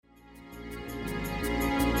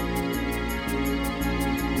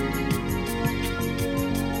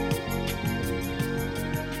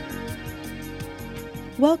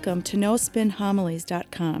Welcome to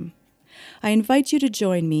NoSpinHomilies.com. I invite you to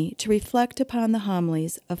join me to reflect upon the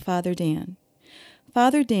homilies of Father Dan.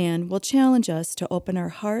 Father Dan will challenge us to open our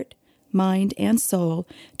heart, mind, and soul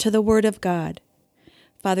to the Word of God.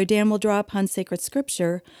 Father Dan will draw upon sacred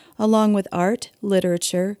scripture along with art,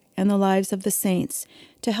 literature, and the lives of the saints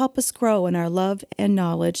to help us grow in our love and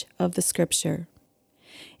knowledge of the scripture.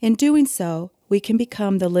 In doing so, we can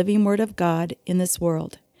become the living Word of God in this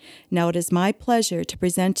world. Now it is my pleasure to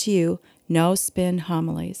present to you No Spin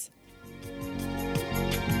Homilies.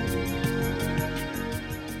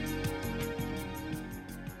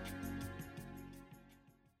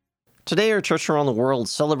 Today, our church around the world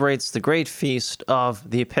celebrates the great feast of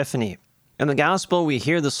the Epiphany. In the Gospel, we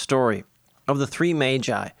hear the story of the three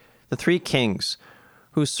magi, the three kings,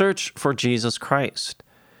 who search for Jesus Christ.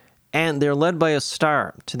 And they're led by a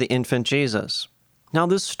star to the infant Jesus. Now,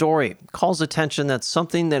 this story calls attention that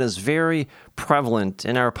something that is very prevalent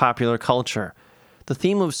in our popular culture, the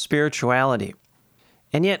theme of spirituality.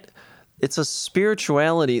 And yet, it's a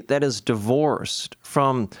spirituality that is divorced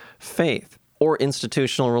from faith or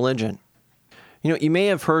institutional religion. You may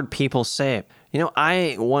have heard people say,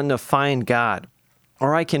 I want to find God,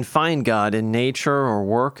 or I can find God in nature or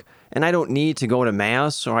work, and I don't need to go to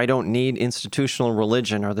Mass, or I don't need institutional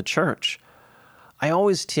religion or the church. I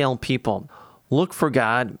always tell people, look for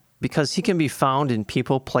God because He can be found in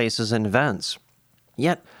people, places, and events.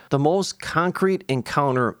 Yet, the most concrete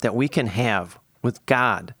encounter that we can have with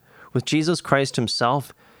God, with Jesus Christ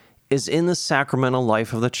Himself, is in the sacramental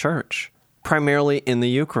life of the church, primarily in the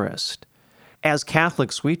Eucharist. As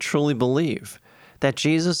Catholics, we truly believe that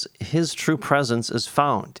Jesus, His true presence, is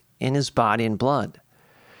found in His body and blood,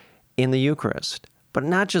 in the Eucharist. But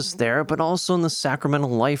not just there, but also in the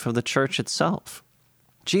sacramental life of the church itself.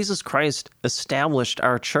 Jesus Christ established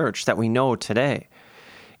our church that we know today.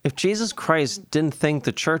 If Jesus Christ didn't think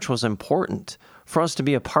the church was important for us to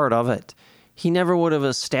be a part of it, He never would have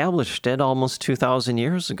established it almost 2,000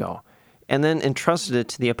 years ago and then entrusted it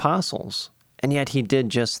to the apostles. And yet He did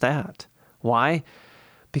just that. Why?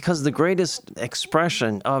 Because the greatest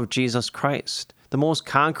expression of Jesus Christ, the most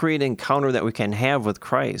concrete encounter that we can have with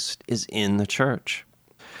Christ, is in the church.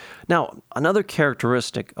 Now, another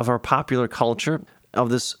characteristic of our popular culture, of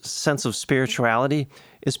this sense of spirituality,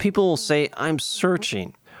 is people will say, I'm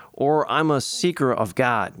searching, or I'm a seeker of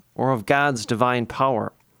God, or of God's divine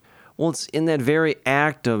power. Well, it's in that very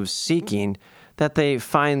act of seeking that they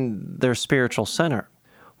find their spiritual center.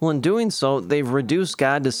 Well, in doing so, they've reduced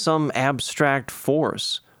God to some abstract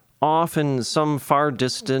force, off in some far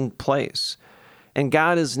distant place. And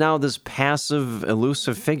God is now this passive,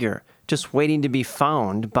 elusive figure, just waiting to be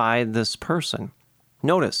found by this person.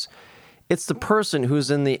 Notice, it's the person who's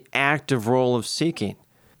in the active role of seeking.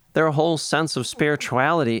 Their whole sense of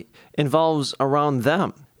spirituality involves around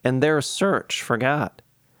them and their search for God.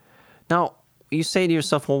 Now, you say to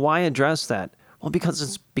yourself, well, why address that? Well, because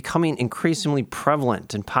it's becoming increasingly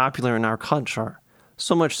prevalent and popular in our culture.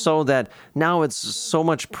 So much so that now it's so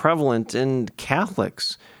much prevalent in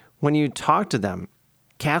Catholics. When you talk to them,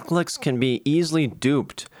 Catholics can be easily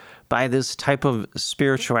duped by this type of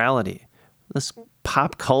spirituality. This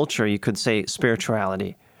pop culture, you could say,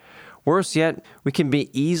 spirituality. Worse yet, we can be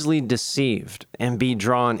easily deceived and be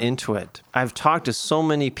drawn into it. I've talked to so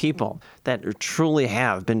many people that truly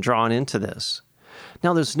have been drawn into this.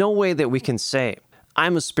 Now, there's no way that we can say,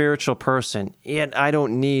 I'm a spiritual person, yet I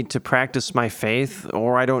don't need to practice my faith,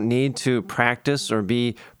 or I don't need to practice or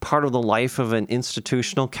be part of the life of an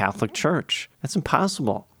institutional Catholic church. That's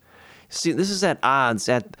impossible. See, this is at odds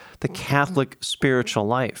at the Catholic spiritual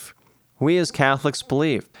life. We as Catholics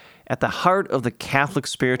believe at the heart of the Catholic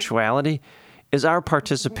spirituality is our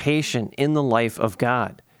participation in the life of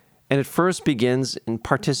God. And it first begins in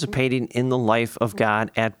participating in the life of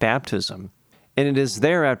God at baptism. And it is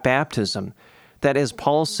there at baptism that, as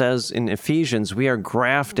Paul says in Ephesians, we are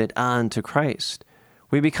grafted on to Christ.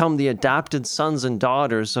 We become the adopted sons and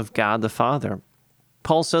daughters of God the Father.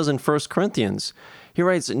 Paul says in 1 Corinthians, he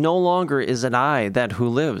writes, no longer is it I that who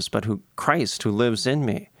lives, but Christ who lives in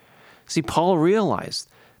me. See, Paul realized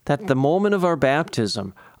that at the moment of our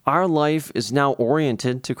baptism, our life is now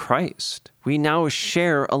oriented to Christ. We now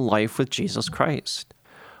share a life with Jesus Christ.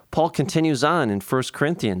 Paul continues on in 1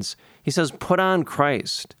 Corinthians. He says, put on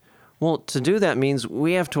Christ. Well, to do that means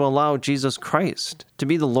we have to allow Jesus Christ to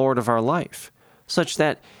be the Lord of our life, such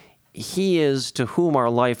that He is to whom our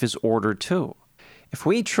life is ordered to. If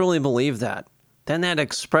we truly believe that, then that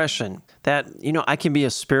expression that, I can be a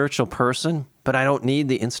spiritual person, but I don't need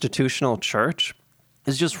the institutional church,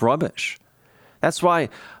 is just rubbish. That's why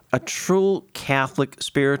a true Catholic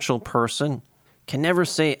spiritual person can never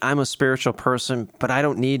say, I'm a spiritual person, but I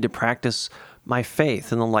don't need to practice my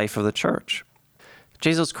faith in the life of the church.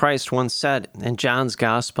 Jesus Christ once said in John's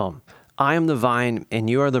Gospel, I am the vine and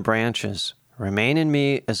you are the branches. Remain in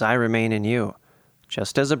me as I remain in you.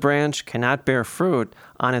 Just as a branch cannot bear fruit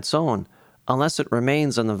on its own unless it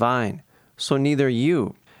remains on the vine, so neither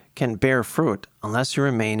you can bear fruit unless you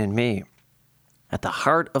remain in me. At the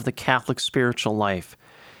heart of the Catholic spiritual life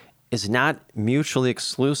is not mutually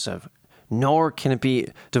exclusive, nor can it be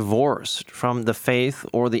divorced from the faith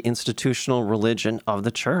or the institutional religion of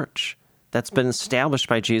the church that's been established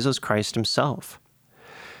by Jesus Christ himself.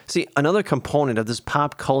 See, another component of this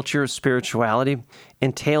pop culture spirituality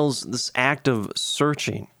entails this act of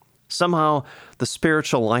searching. Somehow, the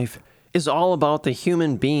spiritual life is all about the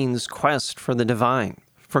human being's quest for the divine,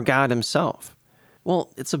 for God himself.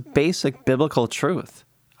 Well, it's a basic biblical truth.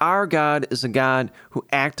 Our God is a God who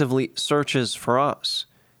actively searches for us.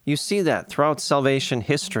 You see that throughout salvation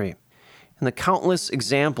history. In the countless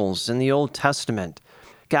examples in the Old Testament,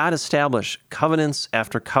 God established covenants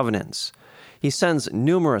after covenants. He sends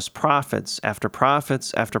numerous prophets after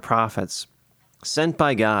prophets after prophets, sent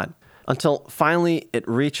by God, until finally it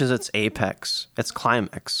reaches its apex, its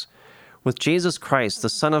climax, with Jesus Christ, the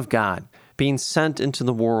Son of God, being sent into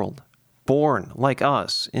the world, born like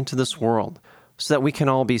us into this world, so that we can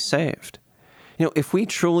all be saved. If we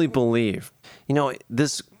truly believe,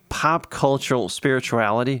 this pop cultural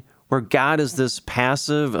spirituality, where God is this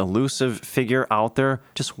passive, elusive figure out there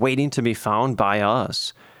just waiting to be found by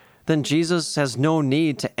us, then Jesus has no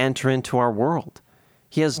need to enter into our world.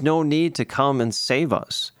 He has no need to come and save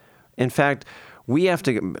us. In fact, we have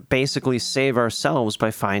to basically save ourselves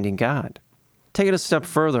by finding God. Take it a step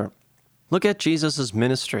further. Look at Jesus'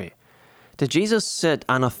 ministry. Did Jesus sit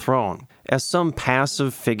on a throne as some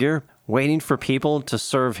passive figure waiting for people to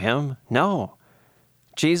serve him? No.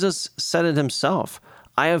 Jesus said it himself,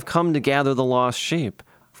 I have come to gather the lost sheep,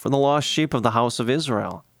 for the lost sheep of the house of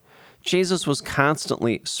Israel. Jesus was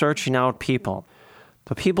constantly searching out people,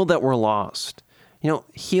 the people that were lost,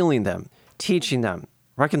 healing them, teaching them,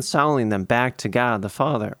 reconciling them back to God the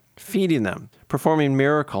Father, feeding them, performing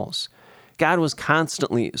miracles. God was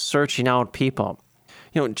constantly searching out people.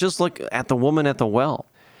 Just look at the woman at the well.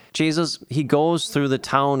 Jesus, he goes through the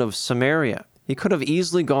town of Samaria. He could have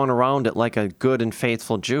easily gone around it like a good and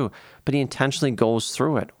faithful Jew, but he intentionally goes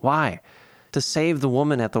through it. Why? To save the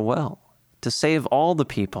woman at the well, to save all the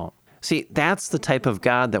people. See, that's the type of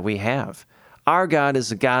God that we have. Our God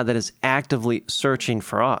is a God that is actively searching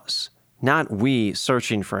for us, not we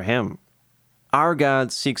searching for him. Our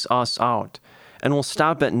God seeks us out and will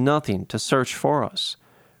stop at nothing to search for us,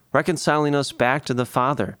 reconciling us back to the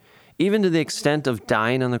Father, even to the extent of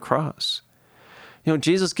dying on the cross.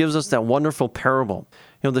 Jesus gives us that wonderful parable.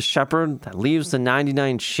 The shepherd that leaves the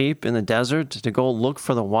 99 sheep in the desert to go look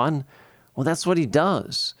for the one. Well, that's what he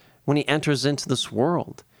does when he enters into this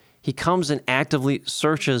world. He comes and actively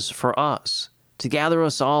searches for us to gather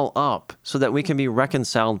us all up so that we can be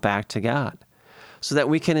reconciled back to God, so that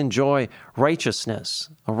we can enjoy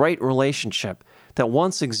righteousness, a right relationship that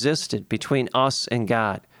once existed between us and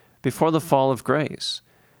God before the fall of grace.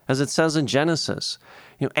 As it says in Genesis,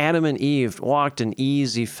 Adam and Eve walked in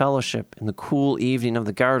easy fellowship in the cool evening of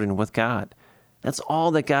the garden with God. That's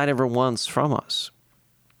all that God ever wants from us.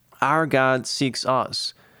 Our God seeks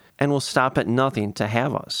us and will stop at nothing to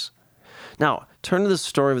have us. Now, turn to the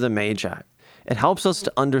story of the Magi. It helps us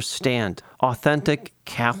to understand authentic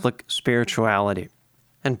Catholic spirituality,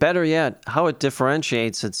 and better yet, how it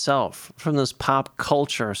differentiates itself from this pop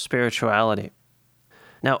culture spirituality.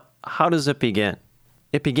 Now, how does it begin?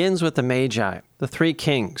 It begins with the Magi, the three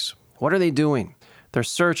kings. What are they doing? They're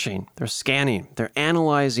searching, they're scanning, they're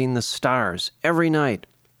analyzing the stars every night,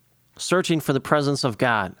 searching for the presence of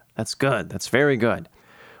God. That's good, that's very good.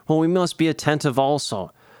 Well, we must be attentive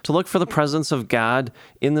also to look for the presence of God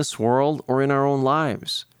in this world or in our own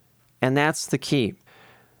lives. And that's the key.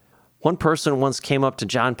 One person once came up to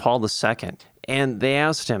John Paul II and they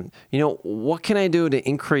asked him, what can I do to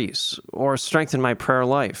increase or strengthen my prayer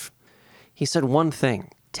life? He said one thing,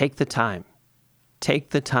 take the time. Take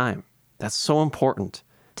the time. That's so important.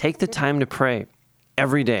 Take the time to pray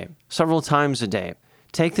every day, several times a day.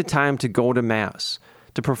 Take the time to go to Mass,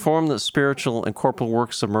 to perform the spiritual and corporal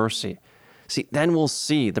works of mercy. See, then we'll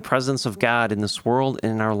see the presence of God in this world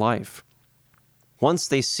and in our life. Once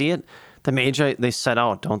they see it, the Magi, they set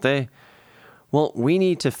out, don't they? Well, we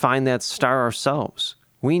need to find that star ourselves.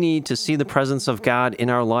 We need to see the presence of God in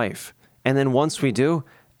our life. And then once we do,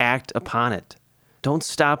 act upon it. Don't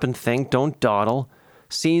stop and think, don't dawdle.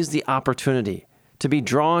 Seize the opportunity to be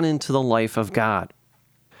drawn into the life of God.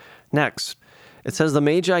 Next, It says the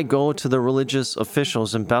Magi go to the religious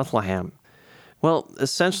officials in Bethlehem. Well,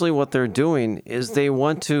 essentially what they're doing is they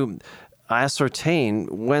want to ascertain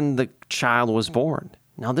when the child was born.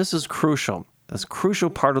 Now, this is crucial. That's a crucial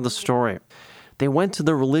part of the story. They went to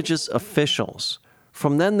the religious officials.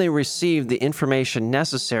 From them, they received the information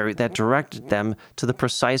necessary that directed them to the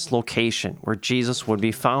precise location where Jesus would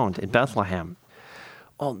be found in Bethlehem.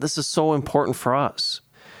 Oh, this is so important for us.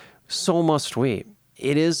 So must we.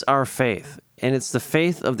 It is our faith, and it's the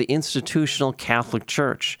faith of the institutional Catholic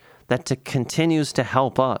Church that continues to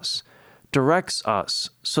help us, directs us,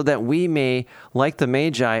 so that we may, like the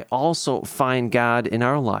Magi, also find God in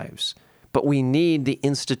our lives. But we need the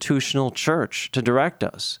institutional church to direct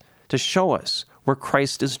us, to show us where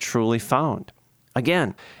Christ is truly found.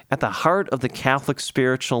 Again, at the heart of the Catholic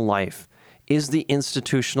spiritual life is the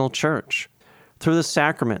institutional church. Through the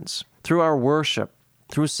sacraments, through our worship,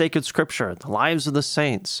 through sacred scripture, the lives of the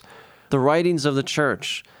saints, the writings of the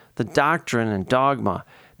church, the doctrine and dogma,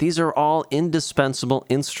 these are all indispensable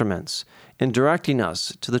instruments in directing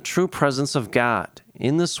us to the true presence of God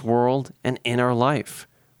in this world and in our life.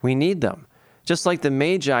 We need them, just like the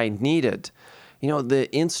Magi needed, the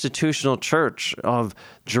institutional church of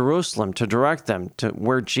Jerusalem to direct them to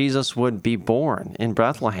where Jesus would be born in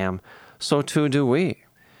Bethlehem. So too do we.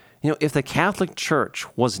 If the Catholic Church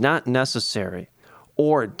was not necessary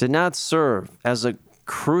or did not serve as a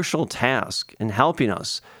crucial task in helping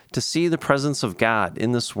us to see the presence of God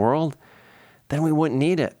in this world, then we wouldn't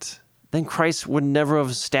need it. Then Christ would never have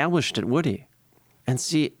established it, would he? And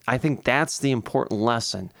see, I think that's the important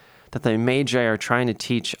lesson that the Magi are trying to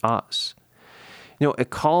teach us.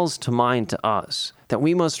 It calls to mind to us that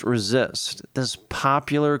we must resist this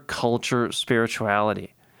popular culture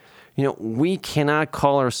spirituality. We cannot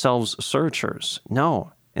call ourselves searchers.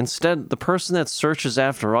 No. Instead, the person that searches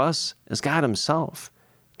after us is God himself.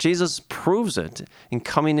 Jesus proves it in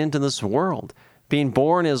coming into this world, being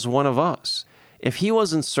born as one of us. If he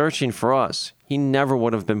wasn't searching for us, he never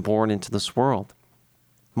would have been born into this world.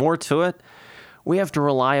 More to it, we have to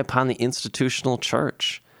rely upon the institutional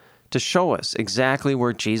church to show us exactly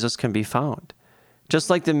where Jesus can be found. Just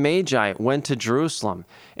like the Magi went to Jerusalem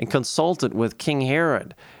and consulted with King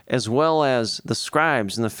Herod, as well as the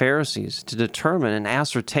scribes and the Pharisees, to determine and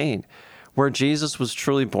ascertain where Jesus was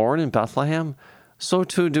truly born in Bethlehem, so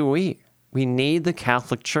too do we. We need the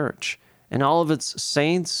Catholic Church and all of its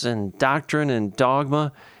saints and doctrine and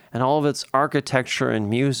dogma and all of its architecture and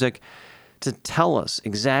music to tell us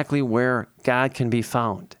exactly where God can be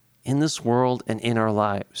found in this world and in our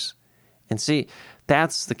lives. And see,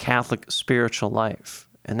 that's the Catholic spiritual life.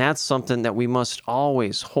 And that's something that we must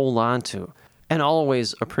always hold on to and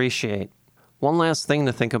always appreciate. One last thing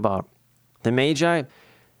to think about. The Magi,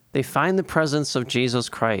 they find the presence of Jesus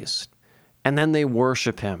Christ, and then they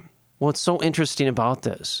worship him. What's so interesting about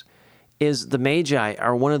this is the Magi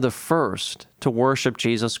are one of the first to worship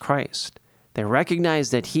Jesus Christ. They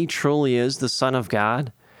recognize that he truly is the Son of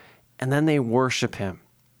God, and then they worship him.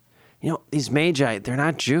 These Magi, they're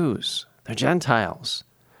not Jews. They're Gentiles.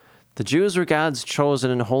 The Jews are God's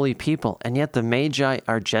chosen and holy people, and yet the Magi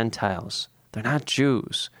are Gentiles. They're not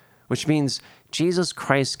Jews, which means Jesus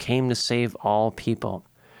Christ came to save all people.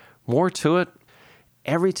 More to it,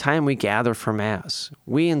 every time we gather for Mass,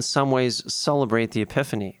 we in some ways celebrate the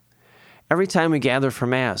Epiphany. Every time we gather for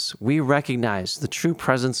Mass, we recognize the true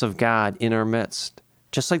presence of God in our midst,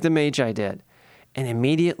 just like the Magi did, and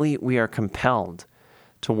immediately we are compelled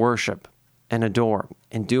to worship and adore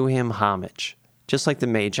and do him homage, just like the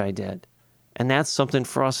Magi did. And that's something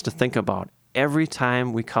for us to think about every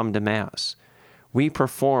time we come to Mass. We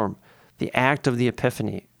perform the act of the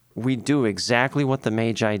Epiphany. We do exactly what the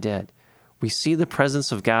Magi did. We see the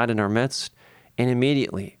presence of God in our midst, and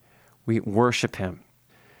immediately we worship him.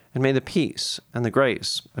 And may the peace and the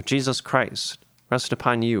grace of Jesus Christ rest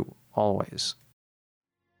upon you always.